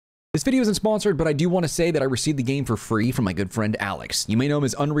This video isn't sponsored, but I do want to say that I received the game for free from my good friend Alex. You may know him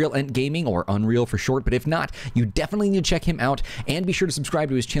as Unreal Ent Gaming, or Unreal for short, but if not, you definitely need to check him out, and be sure to subscribe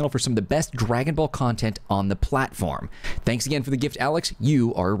to his channel for some of the best Dragon Ball content on the platform. Thanks again for the gift, Alex.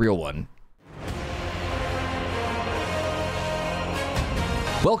 You are a real one.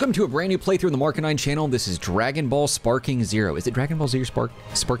 Welcome to a brand new playthrough on the Marcanine channel. This is Dragon Ball Sparking Zero. Is it Dragon Ball Z or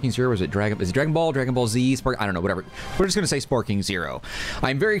Sparking Zero? Or is it Dragon Ball Z, I don't know, whatever. We're just going to say Sparking Zero.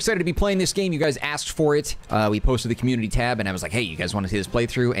 I'm very excited to be playing this game. You guys asked for it. We posted the community tab, and I was like, hey, you guys want to see this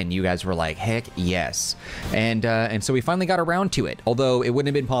playthrough? And you guys were like, heck yes. And so we finally got around to it. Although it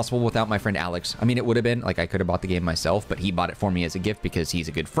wouldn't have been possible without my friend Alex. I mean, it would have been. Like, I could have bought the game myself, but he bought it for me as a gift because he's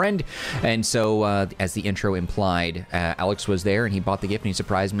a good friend. And so, as the intro implied, Alex was there, and he bought the gift, and he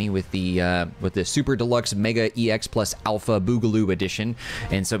surprised me with the Super Deluxe Mega EX Plus Alpha Boogaloo Edition,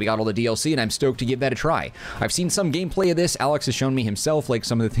 and so we got all the DLC, and I'm stoked to give that a try. I've seen some gameplay of this. Alex has shown me himself, like,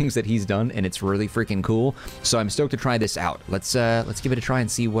 some of the things that he's done, and it's really freaking cool, so I'm stoked to try this out. Let's give it a try and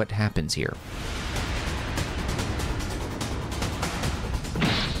see what happens here.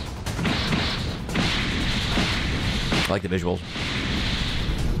 I like the visuals.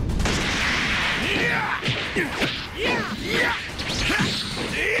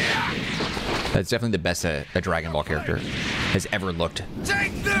 That's definitely the best a Dragon Ball character has ever looked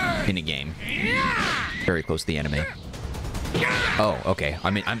in a game. Very close to the anime. Oh, okay.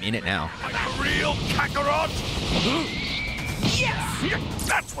 I mean, I'm in it now. Like a real Kakarot. Yes,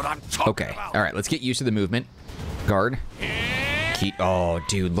 that's what I'm talking about. All right, let's get used to the movement. Guard. Keep. Oh,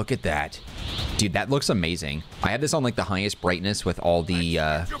 dude, look at that. Dude, that looks amazing. I have this on like the highest brightness with all the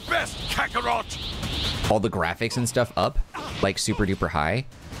your best, Kakarot. All the graphics and stuff up, like super duper high.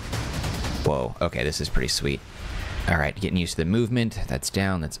 Whoa, okay, this is pretty sweet. All right, getting used to the movement. That's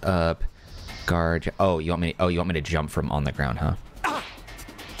down, that's up. Guard. Oh, you want me to jump from on the ground, huh?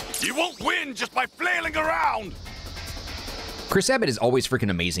 You won't win just by flailing around. Chris Abbott is always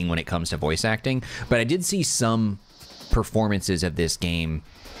freaking amazing when it comes to voice acting, but I did see some performances of this game.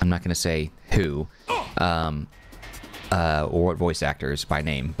 I'm not going to say who, or what voice actors by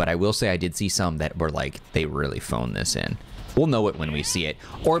name, but I will say I did see some that were like, they really phoned this in. We'll know it when we see it.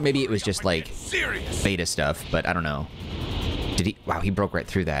 Or maybe it was just like beta stuff, but I don't know. Did he? Wow, he broke right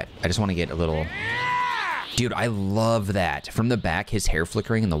through that. I just want to get a little... Dude, I love that. From the back, his hair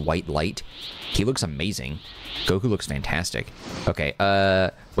flickering in the white light. He looks amazing. Goku looks fantastic. Okay,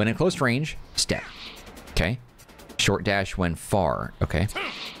 when in close range, step. Okay. Short dash when far. Okay.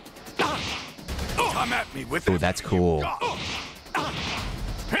 Come at me with Oh, that's cool.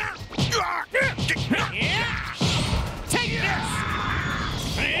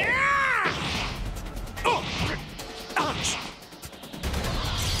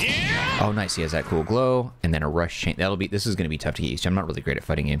 Oh, nice. He has that cool glow, and then a rush chain. This is going to be tough to get used to. I'm not really great at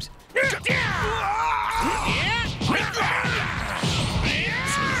fighting games.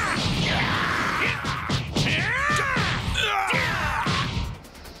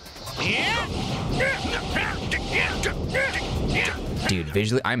 Dude,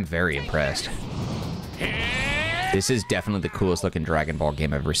 visually, I'm very impressed. This is definitely the coolest looking Dragon Ball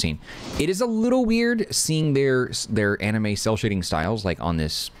game I've ever seen. It is a little weird seeing their anime cel shading styles like on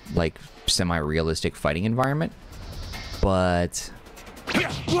this like semi-realistic fighting environment, but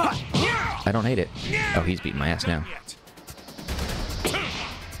I don't hate it. Oh, he's beating my ass now.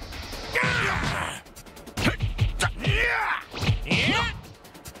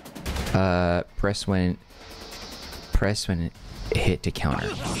 Press when hit to counter.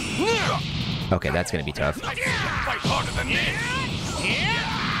 Okay, that's gonna be tough.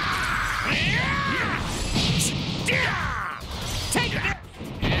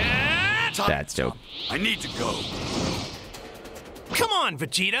 That's dope. I need to go. Come on,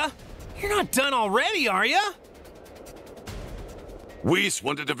 Vegeta. You're not done already, are ya? Whis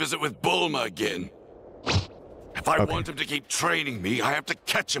wanted to visit with Bulma again. If I want him to keep training me, I have to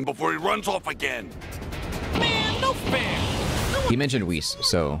catch him before he runs off again. Man, no fair. He mentioned Whis,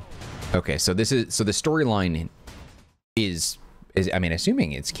 so okay, so the storyline is I mean,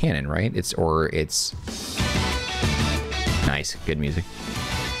 assuming it's canon, right? It's nice, good music.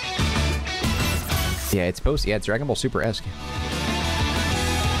 Yeah, it's Dragon Ball Super-esque.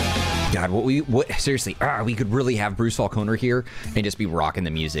 God, seriously, we could really have Bruce Falconer here and just be rocking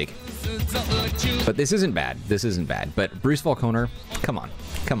the music. But this isn't bad. This isn't bad. But Bruce Falconer, come on.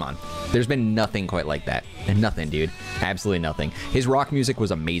 Come on. There's been nothing quite like that. Nothing, dude. Absolutely nothing. His rock music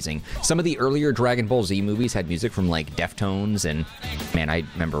was amazing. Some of the earlier Dragon Ball Z movies had music from, like, Deftones, and, man, I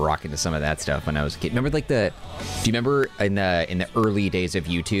remember rocking to some of that stuff when I was a kid. Remember, like, do you remember in the early days of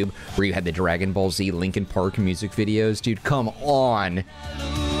YouTube where you had the Dragon Ball Z Linkin Park music videos? Dude, come on.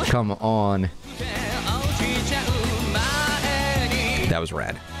 Come on. That was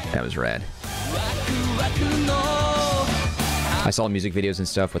rad. That was rad. I saw music videos and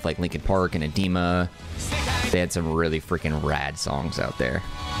stuff with like Linkin Park and Edema. They had some really freaking rad songs out there.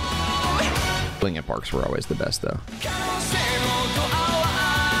 Linkin Parks were always the best though.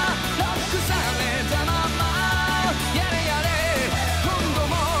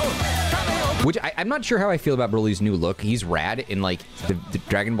 Which I'm not sure how I feel about Broly's new look. He's rad, and like the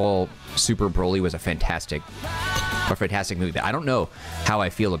Dragon Ball Super Broly was a fantastic movie. But I don't know how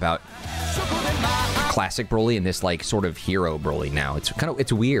I feel about classic Broly and this like sort of hero Broly now.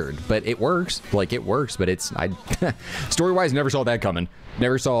 It's weird, but it works. Like it works, but it's story-wise never saw that coming.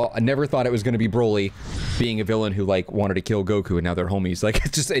 I never thought it was going to be Broly being a villain who like wanted to kill Goku and now they're homies. Like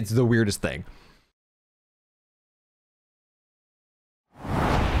it's the weirdest thing.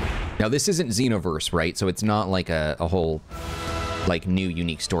 Now, this isn't Xenoverse, right? So it's not like a whole, like, new,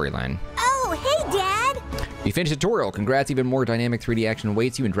 unique storyline. Oh, hey, Dad! You finished the tutorial. Congrats, even more dynamic 3D action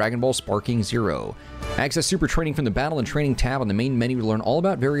awaits you in Dragon Ball Sparking Zero. Access Super Training from the Battle and Training tab on the main menu to learn all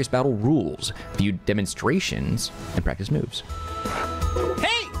about various battle rules, view demonstrations, and practice moves.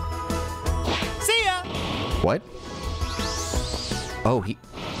 Hey! See ya! What? Oh,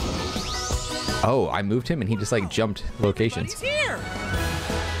 Oh, I moved him and he just, like, jumped locations. He's here!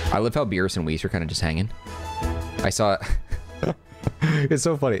 I love how Beerus and Whis are kind of just hanging. I saw... It's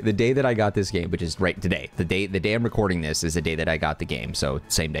so funny. The day that I got this game, which is right today, the day I'm recording this is the day that I got the game, so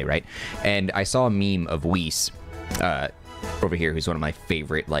same day, right? And I saw a meme of Whis over here, who's one of my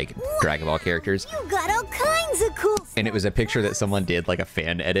favorite, like, Dragon Ball characters. You got all kinds of cool stuff. And it was a picture that someone did, like a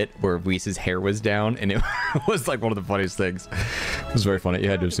fan edit, where Whis' hair was down, and it was, like, one of the funniest things. It was very funny. You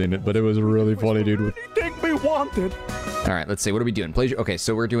had to have seen it, but it was really funny, dude. What do you think we wanted? All right, let's see. What are we doing? Okay,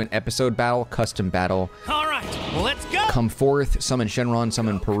 so we're doing episode battle, custom battle. All right, let's go. Come forth, summon Shenron,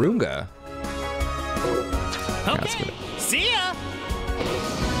 summon Purunga. Okay, see ya.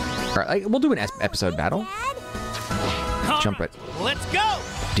 All right, we'll do an episode battle. Jump it. Let's go.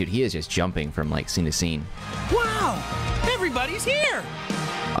 Dude, he is just jumping from like scene to scene. Wow, everybody's here.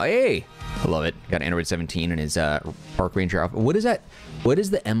 Oh, hey, I love it. Got Android 17 and his Park Ranger outfit. What is that? What does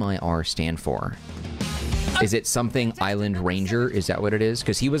the MIR stand for? Is it something Island Ranger? Is that what it is?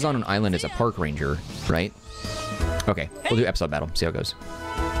 Because he was on an island as a park ranger, right? Okay, we'll do episode battle. See how it goes.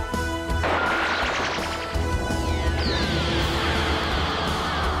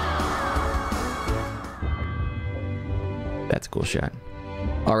 That's a cool shot.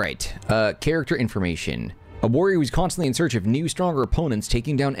 All right, character information. A warrior who's constantly in search of new, stronger opponents,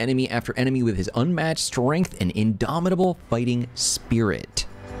 taking down enemy after enemy with his unmatched strength and indomitable fighting spirit.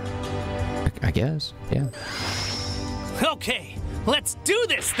 I guess, yeah. Okay, let's do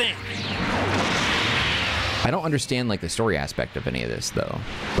this thing. I don't understand like the story aspect of any of this though.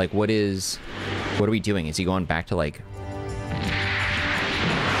 Like what are we doing? Is he going back to like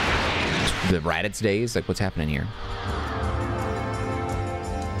the Raditz days? Like what's happening here?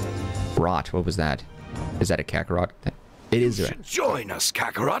 Rot, what was that? Is that a Kakarot? It is. You should join us,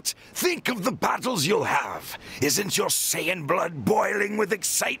 Kakarot. Think of the battles you'll have. Isn't your Saiyan blood boiling with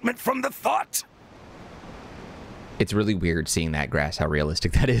excitement from the thought? It's really weird seeing that grass, how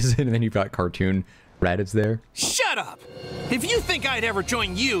realistic that is. And then you've got cartoon Raditz there. Shut up! If you think I'd ever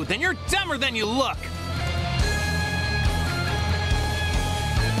join you, then you're dumber than you look.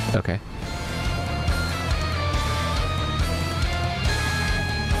 Okay.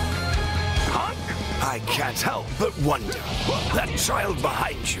 I can't help but wonder, that child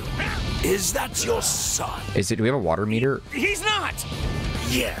behind you, is that your son? Do we have a water meter? He's not!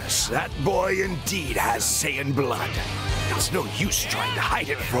 Yes, that boy indeed has Saiyan blood. It's no use trying to hide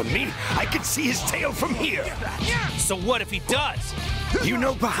it from me. I can see his tail from here. So what if he does? You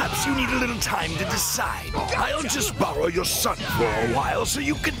know, perhaps you need a little time to decide. I'll just borrow your son for a while so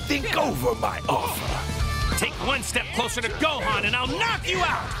you can think over my offer. Take one step closer to Gohan and I'll knock you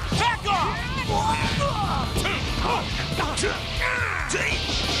out! Back off! Not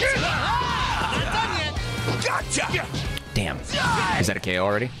done yet. Gotcha! Damn. Is that a KO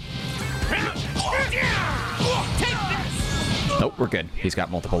already? Take this! Nope, we're good. He's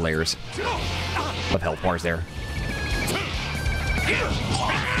got multiple layers of health bars there.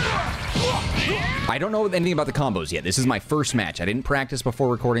 I don't know anything about the combos yet. This is my first match. I didn't practice before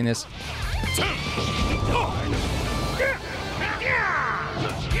recording this.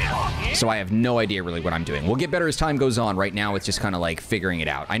 So I have no idea really what I'm doing. We'll get better as time goes on. Right now, it's just kind of like figuring it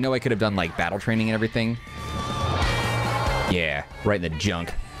out. I know I could have done like battle training and everything. Yeah, right in the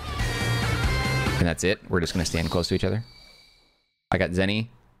junk. And that's it. We're just going to stand close to each other. I got Zenny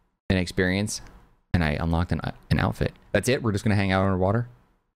and experience, and I unlocked an outfit. That's it? We're just going to hang out underwater?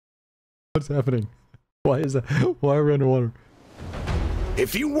 What's happening? Why is that? Why are we underwater?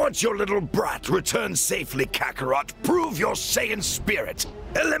 If you want your little brat returned safely, Kakarot, prove your Saiyan spirit.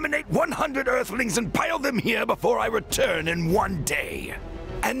 Eliminate 100 Earthlings and pile them here before I return in 1 day.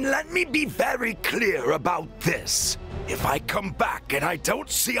 And let me be very clear about this. If I come back and I don't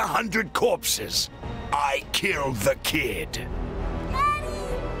see 100 corpses, I killed the kid.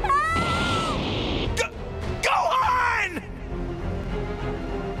 Go on!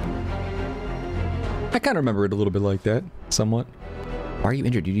 I kind of remember it a little bit like that, somewhat. Why are you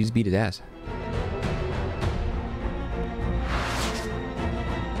injured? You just beat his ass.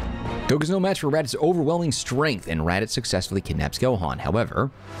 Goku's no match for Raditz' overwhelming strength, and Raditz successfully kidnaps Gohan. However,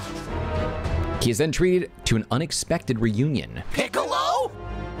 he is then treated to an unexpected reunion. Piccolo?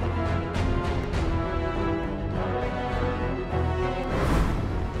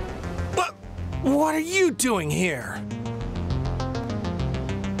 What are you doing here?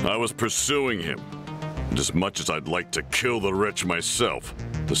 I was pursuing him. And as much as I'd like to kill the wretch myself,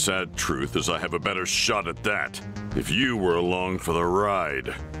 the sad truth is I have a better shot at that if you were along for the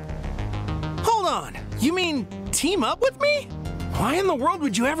ride. Hold on. You mean team up with me? Why in the world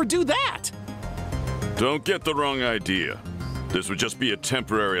would you ever do that? Don't get the wrong idea. This would just be a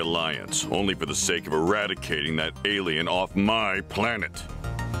temporary alliance, only for the sake of eradicating that alien off my planet.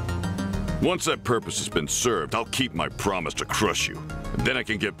 Once that purpose has been served, I'll keep my promise to crush you. And then I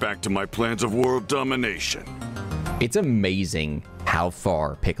can get back to my plans of world domination. It's amazing how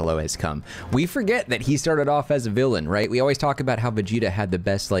far Piccolo has come. We forget that he started off as a villain, right? We always talk about how Vegeta had the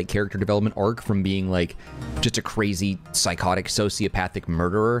best like character development arc from being like just a crazy, psychotic, sociopathic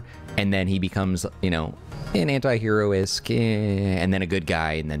murderer, and then he becomes, you know, an anti-hero-esque, and then a good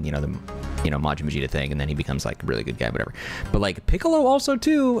guy, and then, you know, the Majin Vegeta thing, and then he becomes like a really good guy, whatever. But like Piccolo also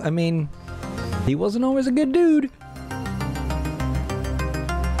too, I mean, he wasn't always a good dude.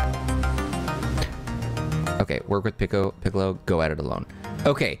 Okay, work with Piccolo, go at it alone.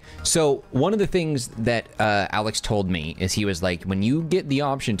 Okay, so one of the things that Alex told me is he was like, when you get the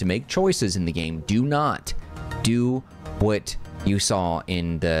option to make choices in the game, do not do what you saw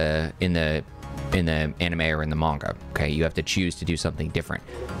in the anime or in the manga. Okay, you have to choose to do something different.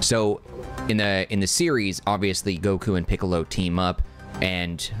 So in the series, obviously Goku and Piccolo team up,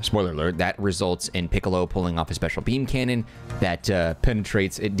 and spoiler alert, that results in Piccolo pulling off a special beam cannon that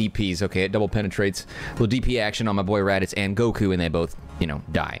penetrates, it DPs, okay, it double penetrates, little DP action on my boy Raditz and Goku, and they both, you know,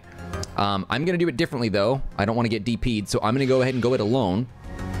 die. I'm gonna do it differently though. I don't want to get DP'd, so I'm gonna go ahead and go it alone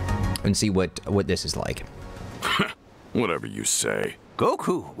and see what this is like. Whatever you say.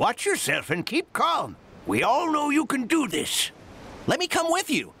 Goku, watch yourself and keep calm. We all know you can do this. Let me come with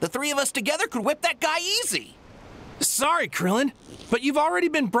you. The three of us together could whip that guy easy. Sorry, Krillin, but you've already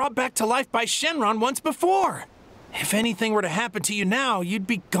been brought back to life by Shenron once before. If anything were to happen to you now, you'd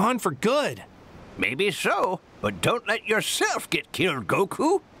be gone for good. Maybe so, but don't let yourself get killed,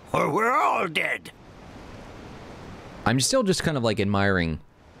 Goku, or we're all dead. I'm still just kind of like admiring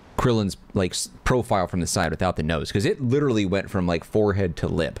Krillin's like profile from the side without the nose, because it literally went from like forehead to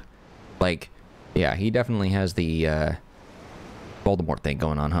lip. Like, yeah, he definitely has the Voldemort thing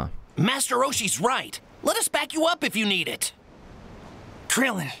going on, huh? Master Roshi's right. Let us back you up if you need it.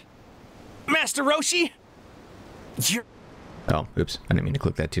 Krillin, Master Roshi, you're... Oh, oops, I didn't mean to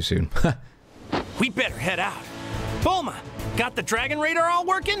click that too soon. We better head out. Bulma, got the Dragon Radar all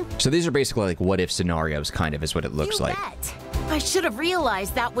working? So these are basically like what-if scenarios, kind of, is what it looks like. Bet. I should have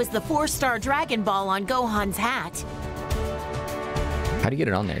realized that was the 4-star Dragon Ball on Gohan's hat. How do you get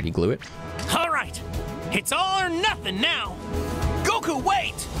it on there? Do you glue it? All right, it's all or nothing now. Goku,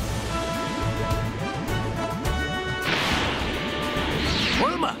 wait!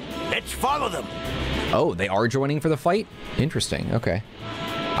 Bulma, let's follow them. Oh, they are joining for the fight? Interesting, okay.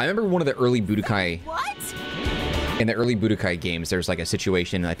 I remember one of the early Budokai... What? In the early Budokai games, there's like a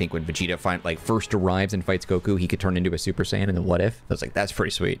situation, I think, when Vegeta first arrives and fights Goku, he could turn into a Super Saiyan in the What If. I was like, that's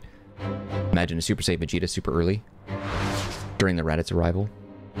pretty sweet. Imagine a Super Saiyan Vegeta super early during the Raditz arrival.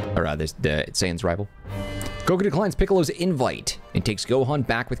 Or the Saiyan's arrival. Goku declines Piccolo's invite and takes Gohan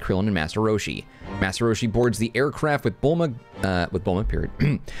back with Krillin and Master Roshi. Master Roshi boards the aircraft with Bulma, period.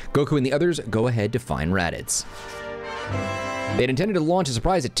 Goku and the others go ahead to find Raditz. They had intended to launch a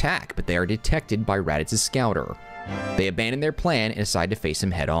surprise attack, but they are detected by Raditz's scouter. They abandon their plan and decide to face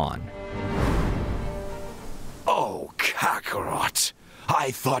him head on. Oh, Kakarot, I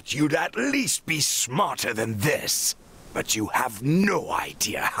thought you'd at least be smarter than this. But you have no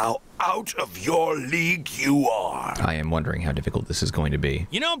idea how out of your league you are. I am wondering how difficult this is going to be.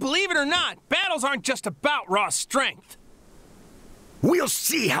 You know, believe it or not, battles aren't just about raw strength. We'll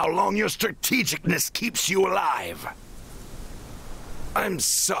see how long your strategicness keeps you alive. I'm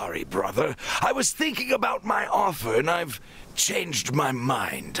sorry, brother. I was thinking about my offer, and I've changed my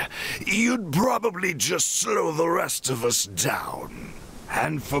mind. You'd probably just slow the rest of us down.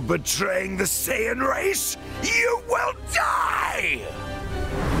 And for betraying the Saiyan race, you will die!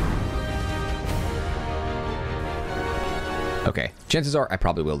 Okay, chances are I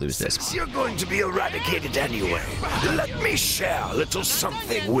probably will lose this. Since you're going to be eradicated anyway, let me share a little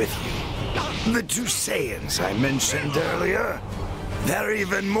something with you. The two Saiyans I mentioned earlier, they're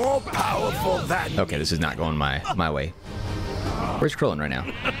even more powerful than... Okay, this is not going my way. Where's Krillin right now?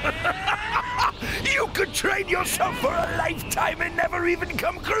 You could train yourself for a lifetime and never even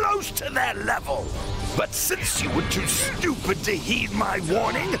come close to their level. But since you were too stupid to heed my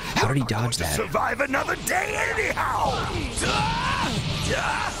warning, how did he dodge that? Survive another day anyhow.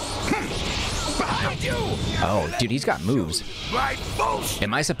 Behind you. Oh, dude, he's got moves.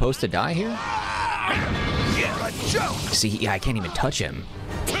 Am I supposed to die here? You're a joke. See, yeah, I can't even touch him.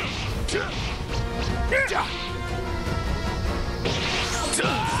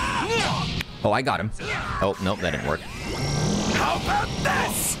 Oh, I got him. Oh, nope, that didn't work. How about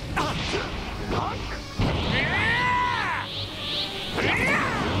this?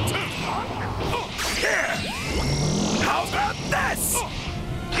 How about this?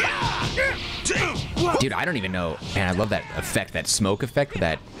 Dude, I don't even know. Man, I love that effect, that smoke effect,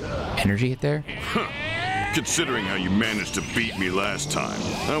 that energy hit there. Considering how you managed to beat me last time,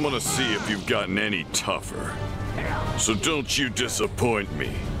 I want to see if you've gotten any tougher. So don't you disappoint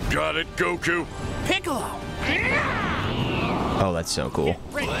me. Got it, Goku? Piccolo! Oh, that's so cool.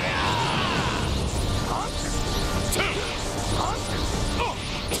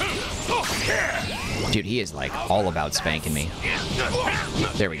 Dude, he is like all about spanking me.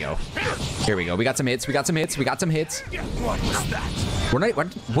 There we go. Here we go. We got some hits. We got some hits. We got some hits. We're not,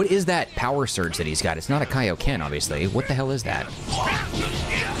 what is that power surge that he's got? It's not a Kaioken, obviously. What the hell is that?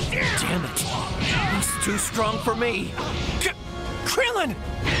 Damn it. He's too strong for me. Krillin!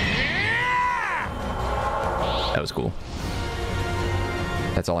 That was cool.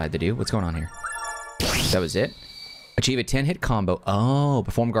 That's all I had to do. What's going on here? That was it? Achieve a 10-hit combo. Oh,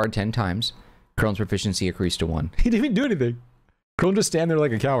 perform guard 10 times. Krillin's proficiency increased to 1. He didn't even do anything. Krillin just stand there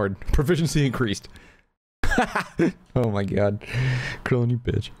like a coward. Proficiency increased. Oh my god. Krillin, you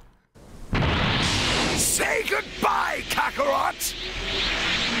bitch. Say goodbye, Kakarot!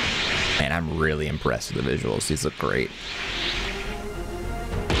 Man, I'm really impressed with the visuals. These look great.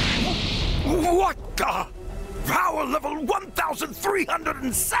 What the? Power level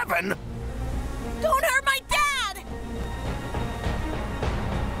 1,307? Don't hurt my dad!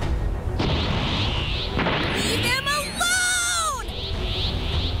 Leave him alone!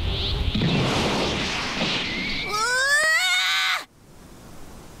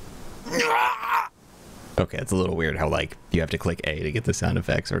 Okay, it's a little weird how, like, you have to click A to get the sound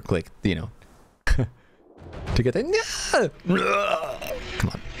effects, or click, you know, to get the... Come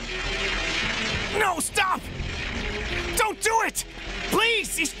on. No, stop! Don't do it!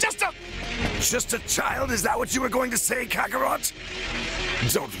 Please, he's just a... Just a child? Is that what you were going to say, Kakarot?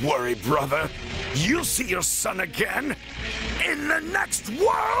 Don't worry, brother. You'll see your son again. In the next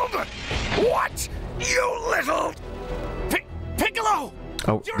world! What? You little... Piccolo!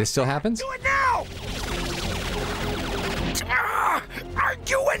 Oh, this still happens? Do it now! Are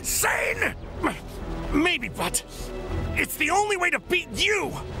you insane? Maybe, but it's the only way to beat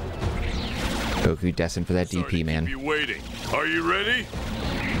you! Goku destined for that DP, man. Keep you waiting. Are you ready?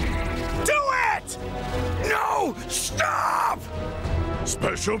 Do it! No! Stop!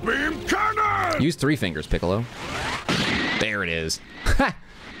 Special beam cannon! Use 3 fingers, Piccolo. There it is.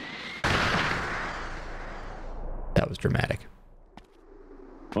 That was dramatic.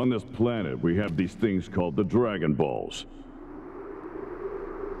 On this planet, we have these things called the Dragon Balls.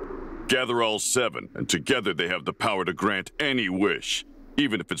 Gather all 7, and together they have the power to grant any wish,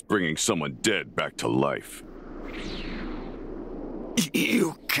 even if it's bringing someone dead back to life.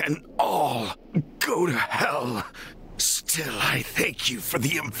 You can all go to hell. Still, I thank you for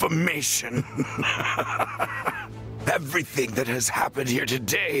the information. Everything that has happened here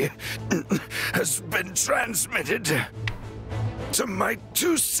today has been transmitted to my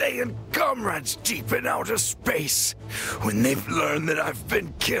 2 Saiyan comrades deep in outer space. When they've learned that I've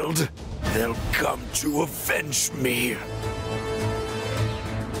been killed, they'll come to avenge me.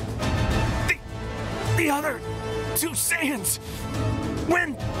 The other 2 Saiyans!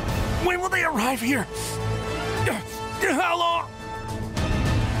 When will they arrive here? How long?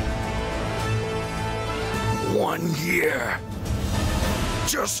 1 year.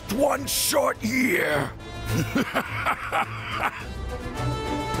 Just 1 short year.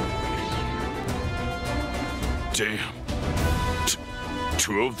 Damn.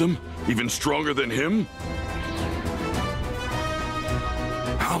 2 of them? Even stronger than him?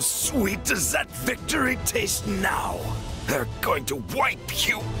 How sweet does that victory taste now? They're going to wipe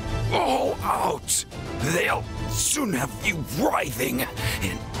you all out. They'll soon have you writhing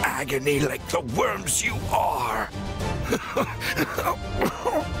in agony like the worms you are.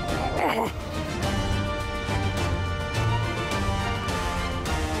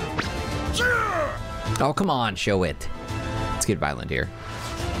 Oh, come on, show it. Let's get violent here.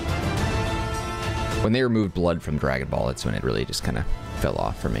 When they removed blood from Dragon Ball, that's when it really just kind of fell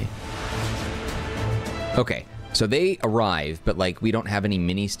off for me. Okay, so they arrive, but like we don't have any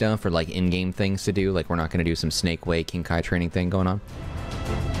mini stuff or like in-game things to do. Like we're not going to do some Snake Way King Kai training thing going on.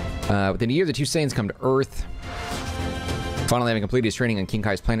 Within a year, the 2 Saiyans come to Earth. Finally, having completed his training on King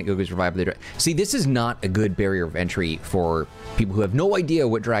Kai's planet, Goku's revived the... See, this is not a good barrier of entry for people who have no idea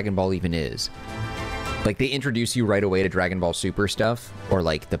what Dragon Ball even is. Like, they introduce you right away to Dragon Ball Super stuff, or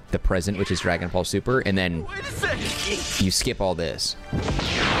like the present, which is Dragon Ball Super, and then you skip all this.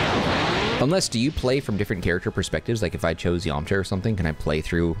 Unless, do you play from different character perspectives? Like, if I chose Yamcha or something, can I play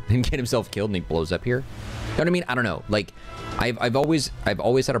through and get himself killed and he blows up here? You know what I mean? I don't know. Like, I've always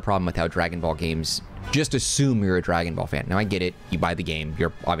had a problem with how Dragon Ball games just assume you're a Dragon Ball fan. Now, I get it. You buy the game.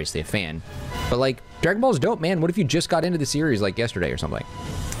 You're obviously a fan. But, like, Dragon Ball's dope, man. What if you just got into the series, like, yesterday or something?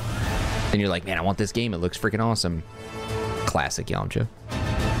 And you're like, man, I want this game. It looks freaking awesome. Classic Yamcha.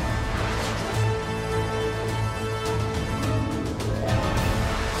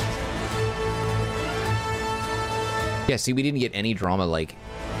 Yeah, see, we didn't get any drama, like,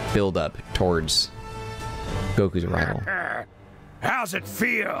 build up towards Goku's arrival. How's it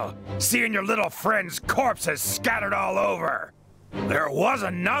feel, seeing your little friend's corpses scattered all over? There was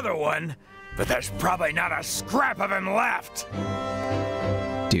another one, but there's probably not a scrap of him left.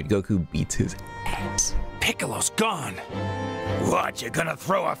 Dude, Goku beats his ass. Piccolo's gone. What, you gonna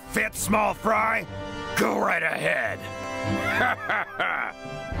throw a fit, small fry? Go right ahead.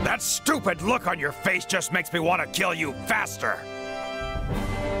 That stupid look on your face just makes me want to kill you faster.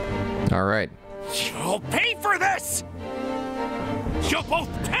 All right. You'll pay for this! You'll both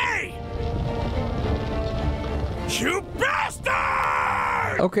pay! You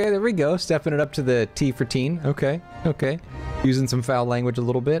bastard! Okay, there we go. Stepping it up to the T for teen. Okay, okay. Using some foul language a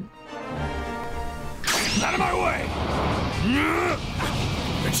little bit. Out of my way!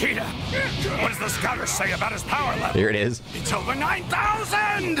 Vegeta, what does the scouter say about his power level? Here it is. It's over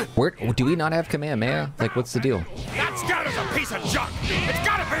 9,000! Where do we not have Kamehameha? Like, what's the deal? That scouter's a piece of junk! It's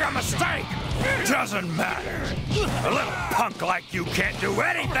gotta be a mistake! Doesn't matter. A little punk like you can't do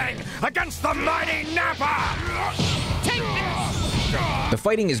anything against the mighty Nappa! Take this! The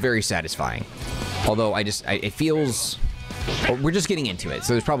fighting is very satisfying. Although it feels... Well, we're just getting into it,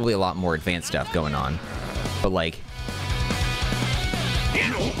 so there's probably a lot more advanced stuff going on. But like...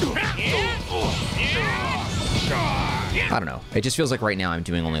 I don't know. It just feels like right now I'm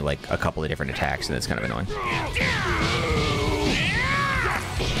doing only like a couple of different attacks, and it's kind of annoying.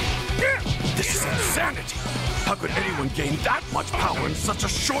 This is insanity! How could anyone gain that much power in such a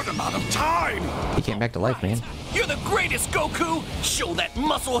short amount of time? He came back to life, man. You're the greatest, Goku! Show that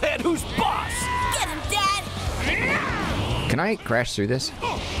musclehead who's boss! Get him, Dad! Can I crash through this?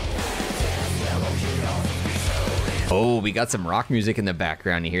 Oh, we got some rock music in the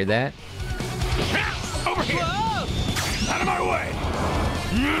background. You hear that? Over here! Out of my way!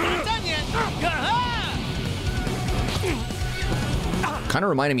 Kind of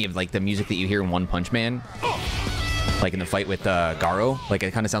reminded me of like the music that you hear in One Punch Man. Like in the fight with Garo. Like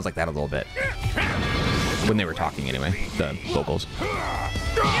it kind of sounds like that a little bit. When they were talking anyway, the vocals.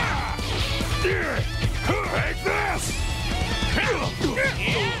 Take this!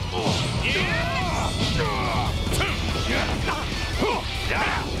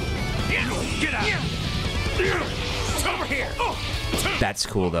 Get out! Over here! That's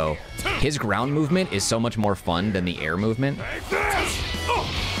cool though. His ground movement is so much more fun than the air movement. Take this!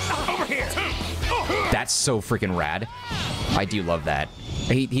 Over here! That's so freaking rad. I do love that.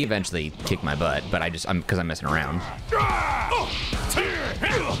 He eventually kicked my butt, but because I'm messing around.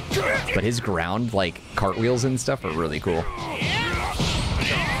 But his ground, like cartwheels and stuff, are really cool.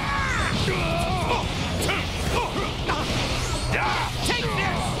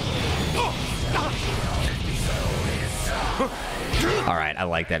 All right, I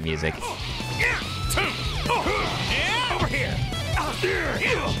like that music. Over here!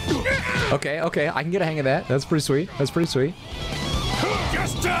 Okay, okay, I can get a hang of that. That's pretty sweet. That's pretty sweet.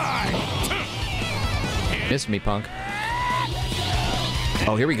 Just die! Missed me, punk.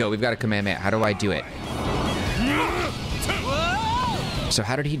 Oh, here we go. We've got a Kamehameha. How do I do it? So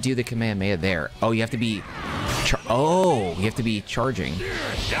how did he do the Kamehameha there? Oh, you have to be... Oh, you have to be charging.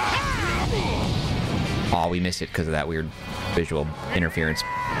 Oh, we missed it because of that weird visual interference.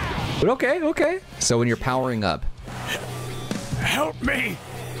 But okay, okay. So when you're powering up. Help me!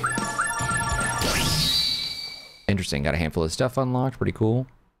 Interesting. Got a handful of stuff unlocked. Pretty cool.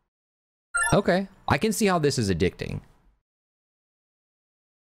 Okay. I can see how this is addicting.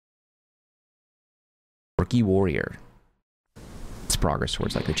 Rookie Warrior. It's progress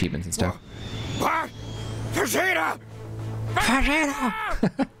towards like achievements and stuff. What? Vegeta! Vegeta!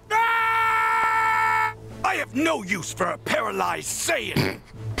 I have no use for a paralyzed Saiyan!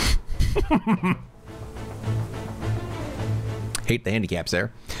 Hate the handicaps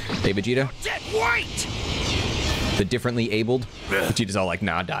there. Hey, Vegeta. Dead white! The differently abled. Vegeta's all like,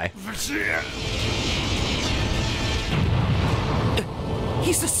 nah, die. Vegeta!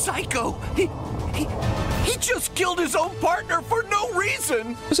 He's a psycho. He just killed his own partner for no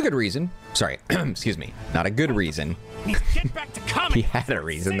reason. There's a good reason. Sorry, excuse me. Not a good reason. Get back to comic. He had a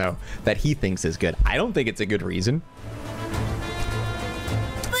reason, though, that he thinks is good. I don't think it's a good reason.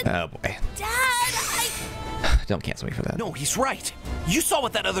 But Oh, boy. Dad, Don't cancel me for that. No, he's right. You saw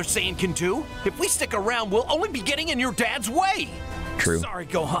what that other Saiyan can do. If we stick around, we'll only be getting in your dad's way. True. Sorry,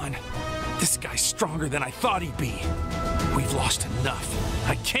 Gohan. This guy's stronger than I thought he'd be. We've lost enough.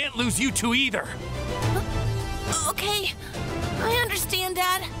 I can't lose you two either. Okay. I understand,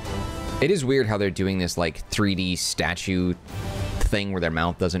 Dad. It is weird how they're doing this, like, 3D statue thing where their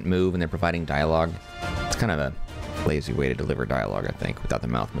mouth doesn't move and they're providing dialogue. It's kind of a lazy way to deliver dialogue, I think, without the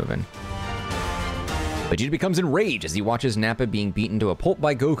mouth moving. Vegeta becomes enraged as he watches Nappa being beaten to a pulp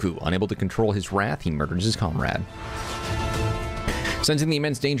by Goku. Unable to control his wrath, he murders his comrade. Sensing the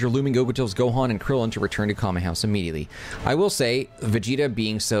immense danger looming, Goku tells Gohan and Krillin to return to Kame House immediately. I will say, Vegeta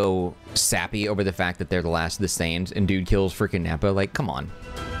being so sappy over the fact that they're the last of the Saiyans and dude kills freaking Nappa, like, come on.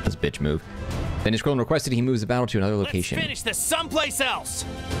 That's a bitch move. Then as Krillin requested, he moves the battle to another location. Let's finish this someplace else.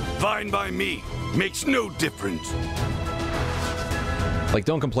 Fine by me. Makes no difference. Like,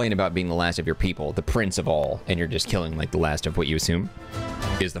 don't complain about being the last of your people, the prince of all, and you're just killing, like, the last of what you assume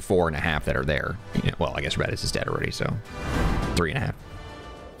is the 4.5 that are there. You know, well, I guess Raditz is dead already, so 3.5.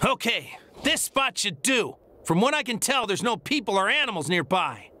 Okay, this spot should do. From what I can tell, there's no people or animals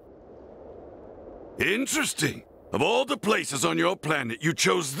nearby. Interesting. Of all the places on your planet, you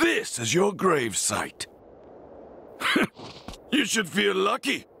chose this as your grave site. You should feel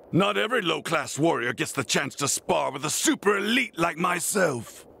lucky. Not every low-class warrior gets the chance to spar with a super elite like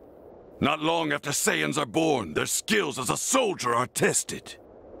myself. Not long after Saiyans are born, their skills as a soldier are tested.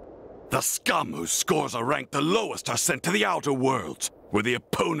 The scum whose scores are ranked the lowest are sent to the outer worlds, where the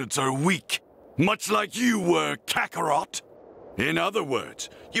opponents are weak, much like you were, Kakarot. In other words,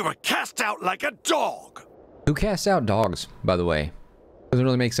 you were cast out like a dog. Who casts out dogs, by the way? Doesn't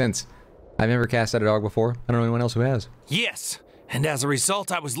really make sense. I've never cast out a dog before. I don't know anyone else who has. Yes, and as a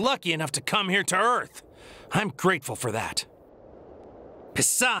result, I was lucky enough to come here to Earth. I'm grateful for that.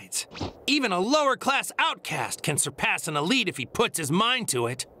 Besides, even a lower-class outcast can surpass an elite if he puts his mind to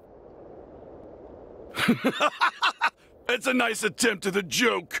it. It's a nice attempt at a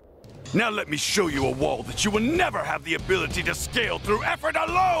joke. Now let me show you a wall that you will never have the ability to scale through effort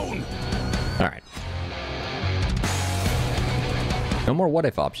alone! All right. No more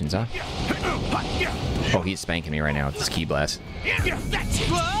what-if options, huh? Oh, he's spanking me right now with this Ki Blast.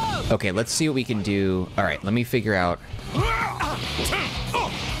 Okay, let's see what we can do. All right, let me figure out...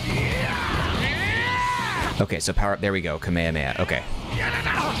 Okay, so power up. There we go. Kamehameha. Okay.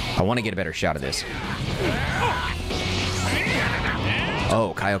 I want to get a better shot of this.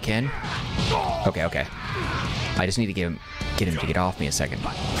 Oh, Kaioken? Okay, okay. I just need to get him to get off me a second.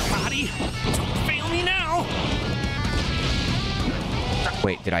 Body, don't fail me now.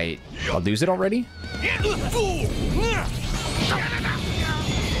 Wait, did I lose it already? I'm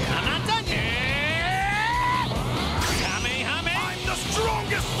not done yet. I'm the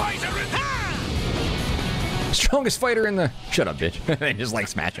strongest fighter in the... Strongest fighter in the... Shut up, bitch. I just like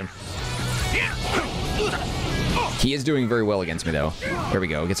smash him. He is doing very well against me, though. There we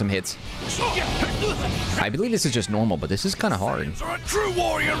go. Get some hits. I believe this is just normal, but this is kind of hard. Are a true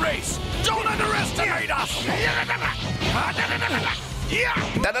warrior race. Don't underestimate us.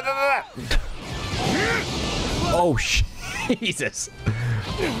 Oh, Jesus.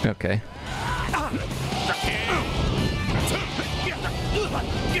 Okay.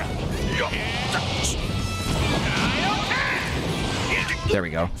 There we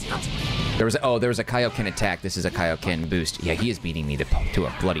go. There was a Kaioken attack. This is a Kaioken boost. Yeah, he is beating me to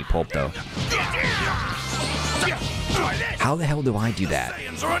a bloody pulp, though. How the hell do I do that?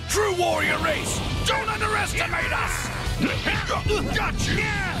 Saiyans are a true warrior race. Don't underestimate us. Got you.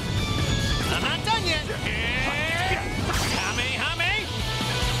 I'm not done done yet.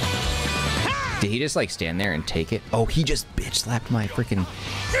 Did he just like stand there and take it? Oh, he just bitch slapped my freaking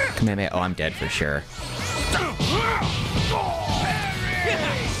Kamehameha. Oh, I'm dead for sure.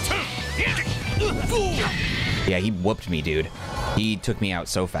 Yeah, he whooped me, dude. He took me out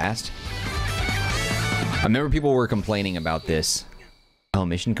so fast. I remember people were complaining about this. Oh,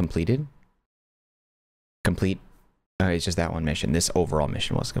 mission completed? Complete? Oh, it's just that one mission. This overall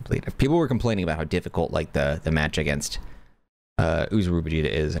mission was complete. People were complaining about how difficult like the match against SUBREDDIT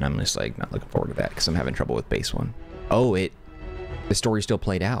is, and I'm just like not looking forward to that because I'm having trouble with base one. Oh, the story still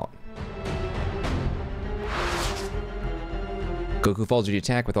played out. Goku falls due to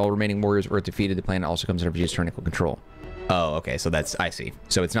attack with all remaining warriors were defeated. The planet also comes under Vegeta's tyrannical control. Oh, okay, so that's, I see.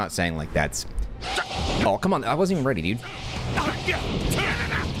 So it's not saying like that's... Oh, come on, I wasn't even ready, dude.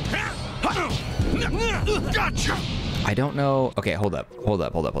 Gotcha! I don't know... Okay, hold up.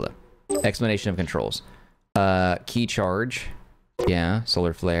 Explanation of controls. Key charge. Yeah,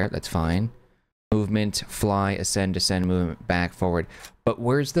 solar flare, that's fine. Movement, fly, ascend, descend, movement, back, forward. But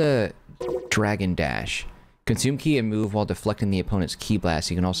where's the dragon dash? Consume key and move while deflecting the opponent's ki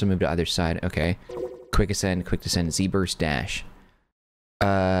blast. You can also move to either side. Okay. Quick ascend, quick descend, Z-burst dash.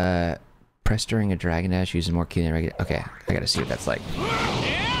 Press during a dragon dash using more ki than regular. Okay, I gotta see what that's like.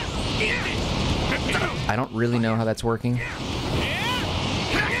 I don't really know how that's working.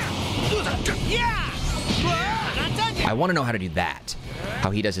 I want to know how to do that.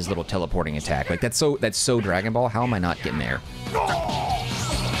 How he does his little teleporting attack. Like that's so Dragon Ball. How am I not getting there?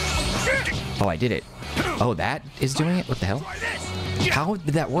 Oh, I did it. Oh, that is doing it? What the hell? How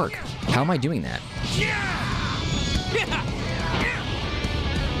did that work? How am I doing that?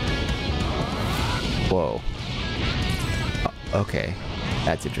 Whoa. Okay.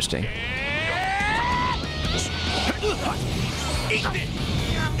 That's interesting.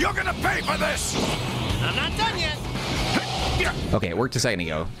 You're gonna pay for this! I'm not done yet. Okay, it worked a second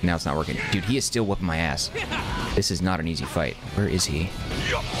ago. Now it's not working. Dude, he is still whooping my ass. This is not an easy fight. Where is he?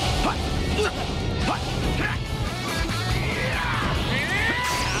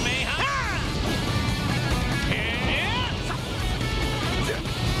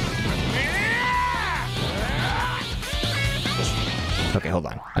 Okay, hold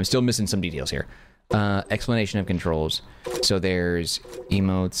on. I'm still missing some details here. Explanation of controls. So there's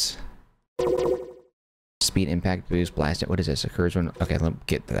emotes. Speed, impact, boost, blast it. What is this? Occurs when... Okay, let me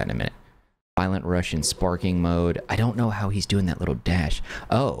get to that in a minute. Violent rush and sparking mode. I don't know how he's doing that little dash.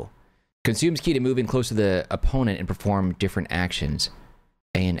 Oh. Consumes key to move in close to the opponent and perform different actions.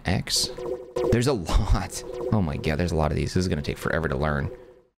 A and X. There's a lot. Oh my god, there's a lot of these. This is going to take forever to learn.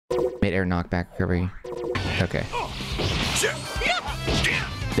 Mid-air knockback recovery. Okay.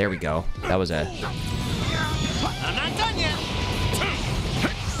 There we go. That was a... I'm not done yet.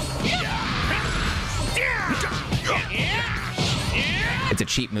 It's a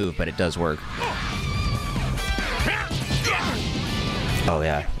cheap move, but it does work. Oh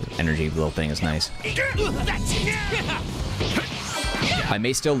yeah, energy little thing is nice. I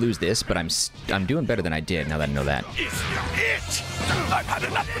may still lose this, but I'm doing better than I did now that I know that. I've had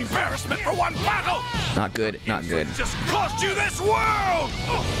enough embarrassment for one battle. Not good, not good. Just cost you this world.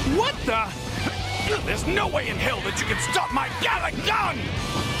 What the? There's no way in hell that you can stop my gallic gun.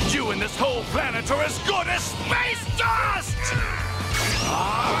 You and this whole planet are as good as space dust.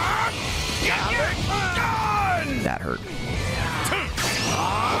 Gallic gun. That hurt.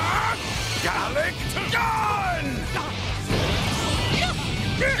 Gallic gun.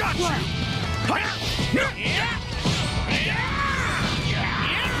 Got you.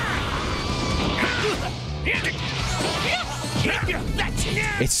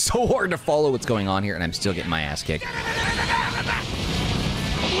 It's so hard to follow what's going on here, and I'm still getting my ass kicked.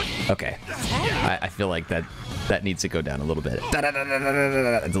 Okay. I feel like that needs to go down a little bit.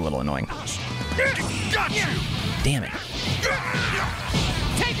 It's a little annoying. Got you. Damn it.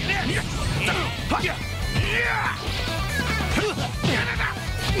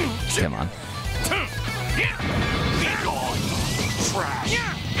 Come on.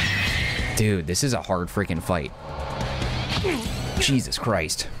 Dude, this is a hard freaking fight. Jesus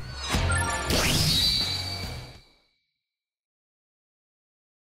Christ.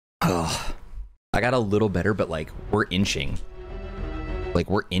 Oh, I got a little better, but like we're inching. Like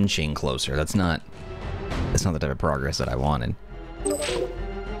we're inching closer. That's not the type of progress that I wanted.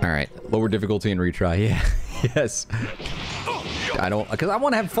 All right, lower difficulty and retry. Yeah, yes. Because I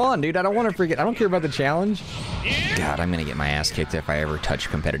want to have fun, dude. I don't want to forget. I don't care about the challenge. God, I'm gonna get my ass kicked if I ever touch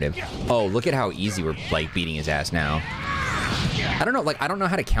competitive. Oh, look at how easy we're like beating his ass now. I don't know, like I don't know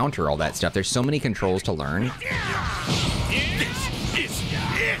how to counter all that stuff. There's so many controls to learn. This is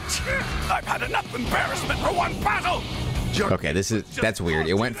it. I've had enough embarrassment for one battle! Okay, that's weird.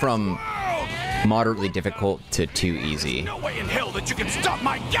 It went from moderately difficult to too easy. No way in hell that you can stop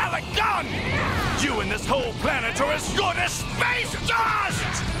my Gallic gun! You and this whole planet are as good as space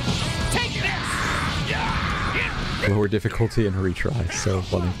dust! Take this! Lower difficulty and retry. So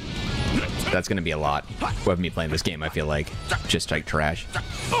funny. That's gonna be a lot of me playing this game, I feel like. Just like trash.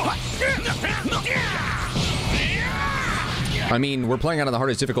 I mean, we're playing out on the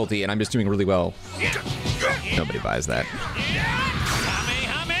hardest difficulty and I'm just doing really well. Nobody buys that.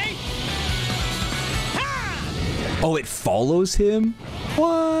 Oh, it follows him?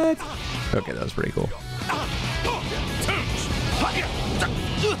 What? Okay, that was pretty cool.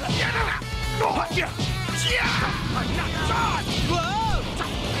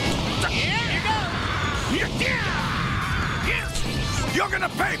 You're gonna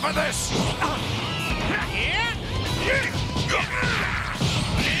pay for this!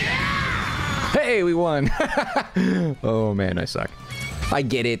 Hey, we won! Oh man, I suck. I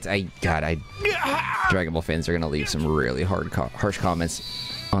get it. Dragon Ball fans are gonna leave some really harsh comments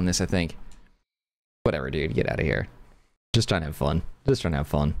on this, I think. Whatever, dude. Get out of here. Just trying to have fun. Just trying to have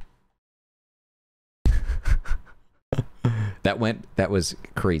fun. That was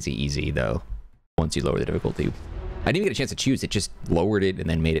crazy easy, though. Once you lower the difficulty. I didn't even get a chance to choose. It just lowered it and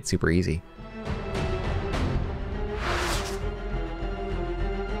then made it super easy.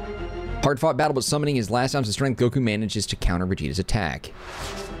 Hard-fought battle, but summoning his last ounce of strength, Goku manages to counter Vegeta's attack.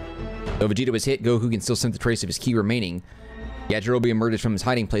 Though Vegeta was hit, Goku can still sense the trace of his ki remaining. Yajirobe emerges from his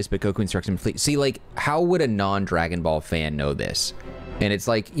hiding place, but Goku instructs him to flee. See, like, how would a non-Dragon Ball fan know this? And it's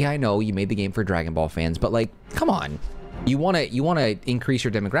like, yeah, I know you made the game for Dragon Ball fans, but like, come on. You wanna increase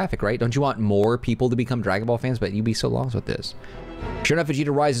your demographic, right? Don't you want more people to become Dragon Ball fans? But you'd be so lost with this. Sure enough,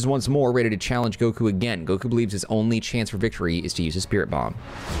 Vegeta rises once more, ready to challenge Goku again. Goku believes his only chance for victory is to use his Spirit Bomb.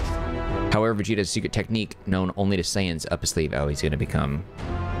 However, Vegeta's secret technique, known only to Saiyans, up his sleeve. Oh, he's gonna become,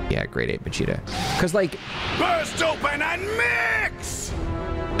 yeah, grade 8 Vegeta. Cause like, burst open and mix!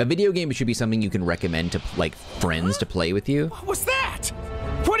 a video game should be something you can recommend to like friends to play with you. What was that?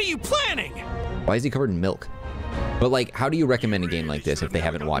 What are you planning? Why is he covered in milk? But like, how do you recommend a game like this if they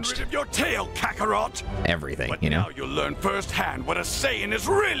haven't watched your tail, Kakarot. Everything, But you know? now you'll learn firsthand what a Saiyan is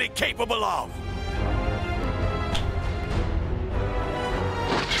really capable of.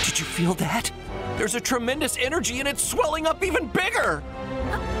 Did you feel that? There's a tremendous energy and it's swelling up even bigger!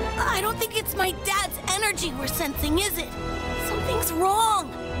 I don't think it's my dad's energy we're sensing, is it? Something's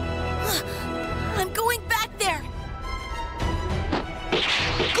wrong. I'm going back there.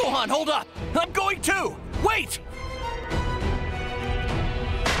 Gohan, hold up! I'm going too! Wait!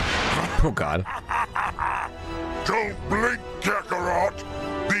 Oh god. Don't blink, Kakarot.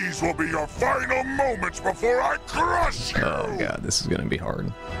 These will be your final moments before I crush you. Oh god, this is gonna be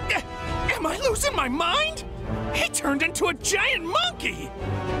hard. Am I losing my mind? He turned into a giant monkey!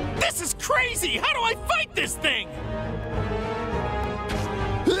 This is crazy! How do I fight this thing?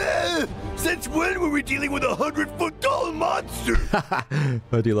 Since when were we dealing with a 100-foot-tall monster?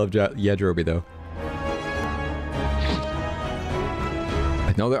 I do love Yajirobe though.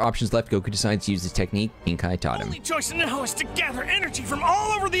 With no other options left, Goku decides to use his technique Inkai taught him. Only choice now is to gather energy from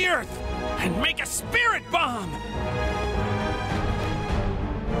all over the earth and make a spirit bomb!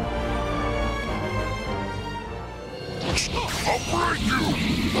 I'll break you!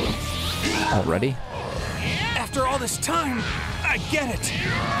 Already? After all this time, I get it.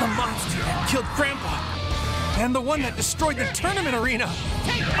 The monster that killed Grandpa. And the one that destroyed the tournament arena.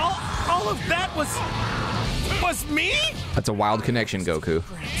 All of that was me? That's a wild connection, Goku.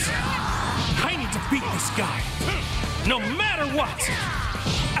 I need to beat this guy. No matter what.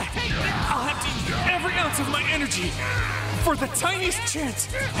 I'll have to use every ounce of my energy for the tiniest chance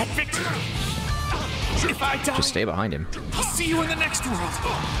at victory. If I die, Just stay behind him. I'll see you in the next world.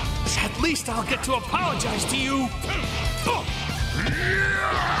 At least I'll get to apologize to you.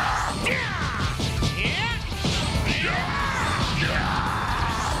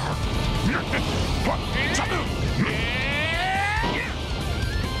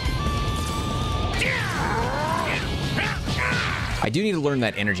 I do need to learn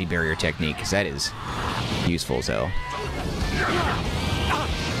that energy barrier technique, because that is useful as hell.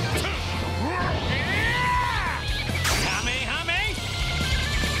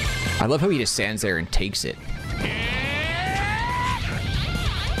 I love how he just stands there and takes it.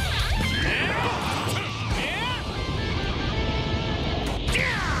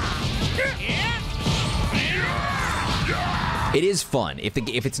 It is fun. If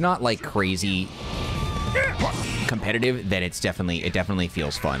it's not like crazy competitive, then it definitely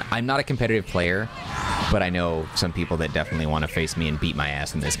feels fun. I'm not a competitive player, but I know some people that definitely want to face me and beat my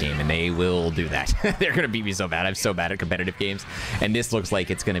ass in this game, and they will do that. They're gonna beat me so bad. I'm so bad at competitive games, and this looks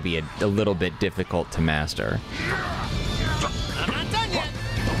like it's gonna be a little bit difficult to master. I'm not done yet.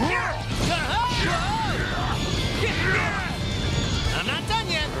 I'm not done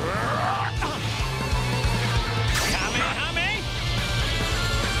yet.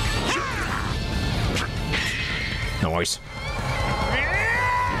 Noise.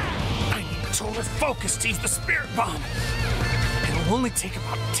 I need total focus to use the spirit bomb. It'll only take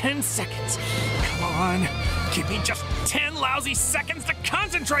about 10 seconds. Come on, give me just 10 lousy seconds to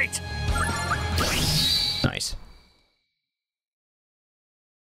concentrate. Nice.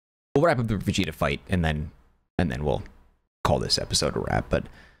 We'll wrap up the Vegeta fight, and then we'll call this episode a wrap. But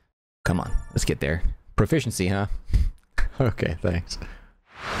come on, let's get there. Proficiency, huh? Okay, thanks.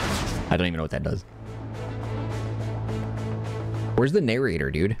 I don't even know what that does. Where's the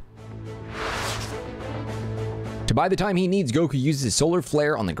narrator, dude? To buy the time he needs, Goku uses his solar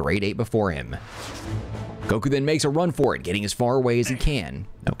flare on the Great Ape before him. Goku then makes a run for it, getting as far away as he can.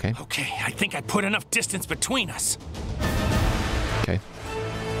 Okay. Okay, I think I put enough distance between us. Okay.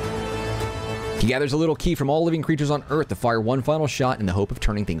 He gathers a little ki from all living creatures on Earth to fire one final shot in the hope of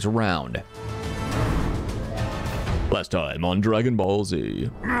turning things around. Last time on Dragon Ball Z.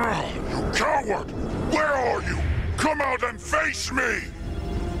 You coward! Where are you? Come out and face me!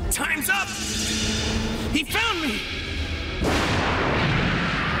 Time's up! He found me!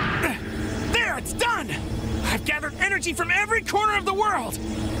 There, it's done! I've gathered energy from every corner of the world!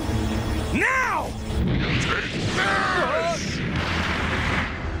 Now! Take this!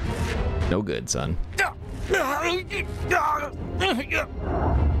 No good, son.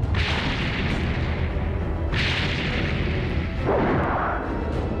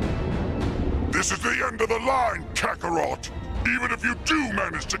 This is the end of the line, Kakarot! Even if you do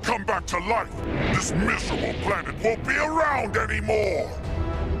manage to come back to life, this miserable planet won't be around anymore!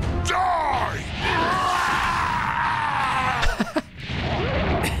 Die!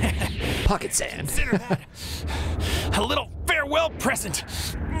 Pocket sand. Consider that a little farewell present.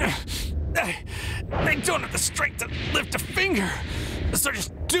 I don't have the strength to lift a finger, so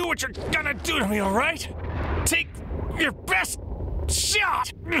just do what you're gonna do to me, all right? Take your best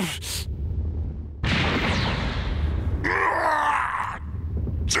shot!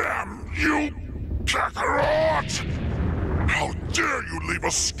 Damn you, Kakarot! How dare you leave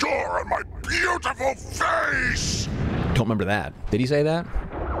a scar on my beautiful face! Don't remember that. Did he say that?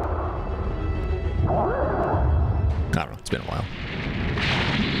 I don't know. It's been a while.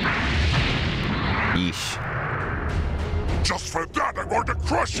 Yeesh. Just for that, I'm going to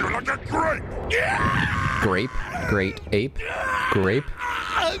crush you like a grape! Grape? Great ape? Grape?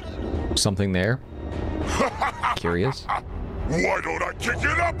 Something there? Curious? Why don't I kick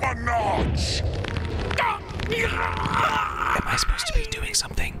it up a notch? Am I supposed to be doing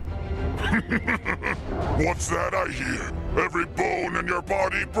something? What's that I hear? Every bone in your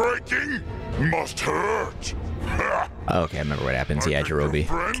body breaking? Must hurt. Okay, I remember what happens. Yeah, Jirobe.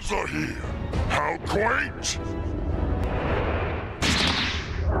 Friends are here. How quaint!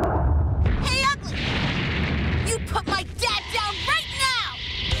 Hey, Ugly! You put my dad down right now!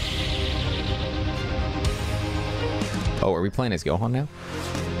 Oh, are we playing as Gohan now?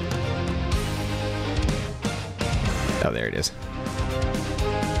 Oh, there it is.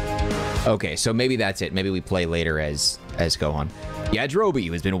 Okay, so maybe that's it. Maybe we play later as Gohan. Yajirobe,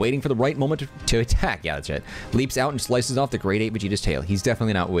 who has been waiting for the right moment to attack, yeah, that's it, leaps out and slices off the Great Ape Vegeta's tail. He's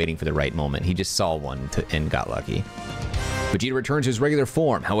definitely not waiting for the right moment. He just saw one and got lucky. Vegeta returns to his regular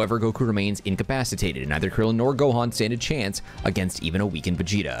form. However, Goku remains incapacitated, and neither Krillin nor Gohan stand a chance against even a weakened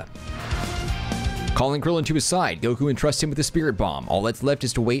Vegeta. Calling Krillin to his side, Goku entrusts him with the Spirit Bomb. All that's left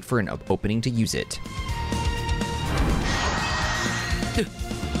is to wait for an opening to use it.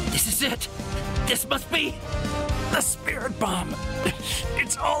 This is it. This must be the Spirit Bomb.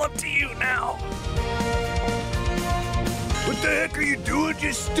 It's all up to you now. What the heck are you doing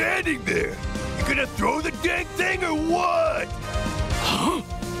just standing there? You gonna throw the dang thing or what? Huh?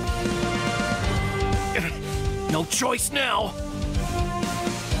 No choice now.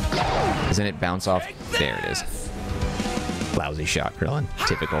 Doesn't it bounce off? There it is. Lousy shot, Krillin.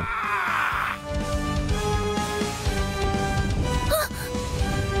 Typical.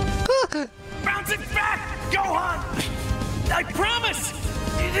 Bounce it back, Gohan! I promise!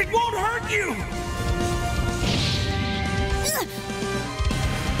 It won't hurt you!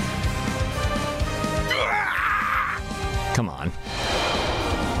 Come on.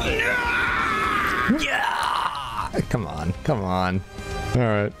 Yeah! Come on, come on. All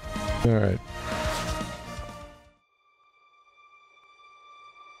right, all right.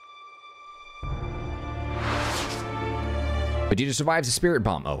 Vegeta survives a spirit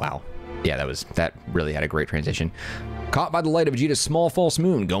bomb. Oh, wow. Yeah, that really had a great transition. Caught by the light of Vegeta's small false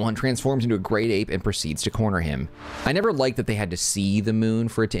moon, Gohan transforms into a great ape and proceeds to corner him. I never liked that they had to see the moon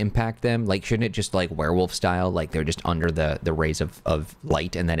for it to impact them. Like, shouldn't it just, like, werewolf style? Like, they're just under the rays of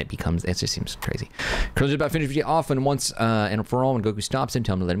light, and then it becomes... It just seems crazy. Krillin's about to finish Vegeta off, and once and for all, when Goku stops him,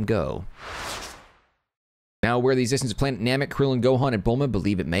 tell him to let him go. Now, aware of the existence of Planet Namek, Krillin, Gohan, and Bulma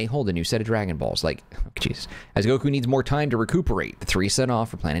believe it may hold a new set of Dragon Balls. Like, oh, Jesus. As Goku needs more time to recuperate, the three set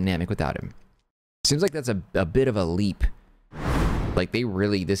off for Planet Namek without him. Seems like that's a bit of a leap. Like, they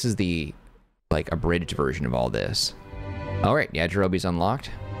really... This is the, like, abridged version of all this. Alright, Yajirobe's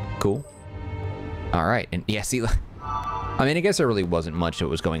unlocked. Cool. Alright, and yeah, see... I mean, I guess there really wasn't much that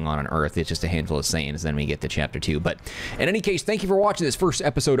was going on Earth. It's just a handful of Saiyans, then we get to Chapter 2. But in any case, thank you for watching this first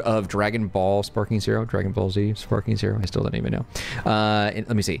episode of Dragon Ball Sparking Zero. Dragon Ball Z Sparking Zero. I still don't even know.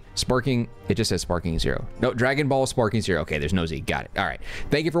 Let me see. Sparking... It just says Sparking Zero. No, Dragon Ball Sparking Zero. Okay, there's no Z. Got it. All right.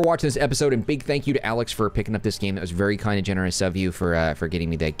 Thank you for watching this episode, and big thank you to Alex for picking up this game. That was very kind and generous of you for getting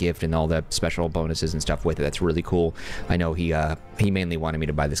me that gift and all the special bonuses and stuff with it. That's really cool. I know he mainly wanted me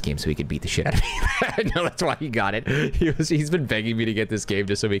to buy this game so he could beat the shit out of me. I know that's why he got it. He's been begging me to get this game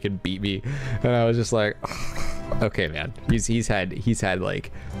just so he can beat me, and I was just like, okay, man. He's had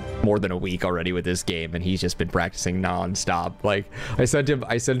like more than a week already with this game, and he's just been practicing non-stop. Like, I sent him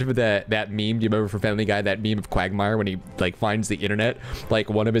that meme. Do you remember from Family Guy, that meme of Quagmire when he like finds the internet? Like,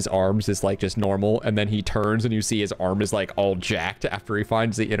 one of his arms is like just normal, and then he turns and you see his arm is like all jacked after he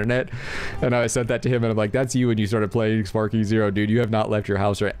finds the internet. And I sent that to him, and I'm like, that's you when you started playing Sparking Zero, dude. You have not left your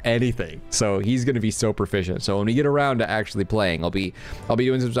house or anything. So he's gonna be so proficient. So when we get around to actually playing, I'll be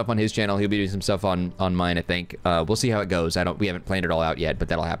doing some stuff on his channel. He'll be doing some stuff on mine, I think. We'll see how it goes. We haven't planned it all out yet, but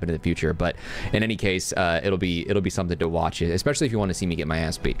that'll happen in the future. But in any case, it'll be something to watch, especially if you want to see me get my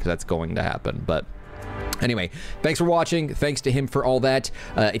ass beat, because that's going to happen. But anyway, thanks for watching. Thanks to him for all that.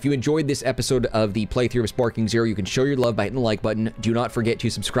 If you enjoyed this episode of the playthrough of Sparking Zero, you can show your love by hitting the like button. Do not forget to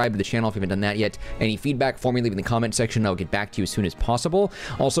subscribe to the channel if you haven't done that yet. Any feedback for me, leave in the comment section. I'll get back to you as soon as possible.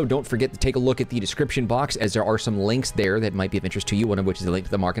 Also, don't forget to take a look at the description box, as there are some links there that might be of interest to you, one of which is a link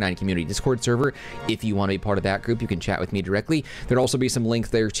to the Marcanine community Discord server. If you want to be part of that group, you can chat with me directly. There'll also be some links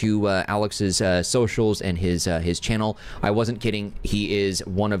there to Alex's socials and his channel. I wasn't kidding. He is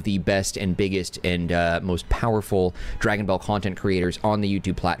one of the best and biggest and most powerful Dragon Ball content creators on the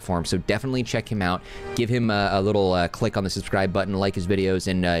YouTube platform, so definitely check him out. Give him a little click on the subscribe button, like his videos,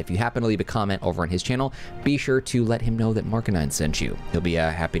 and if you happen to leave a comment over on his channel, be sure to let him know that Marcanine sent you. He'll be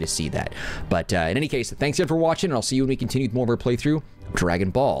happy to see that. But in any case, thanks again for watching, and I'll see you when we continue with more of our playthrough of Dragon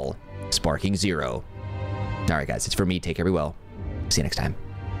Ball Sparking Zero. Alright guys, it's for me. Take care, be well. See you next time.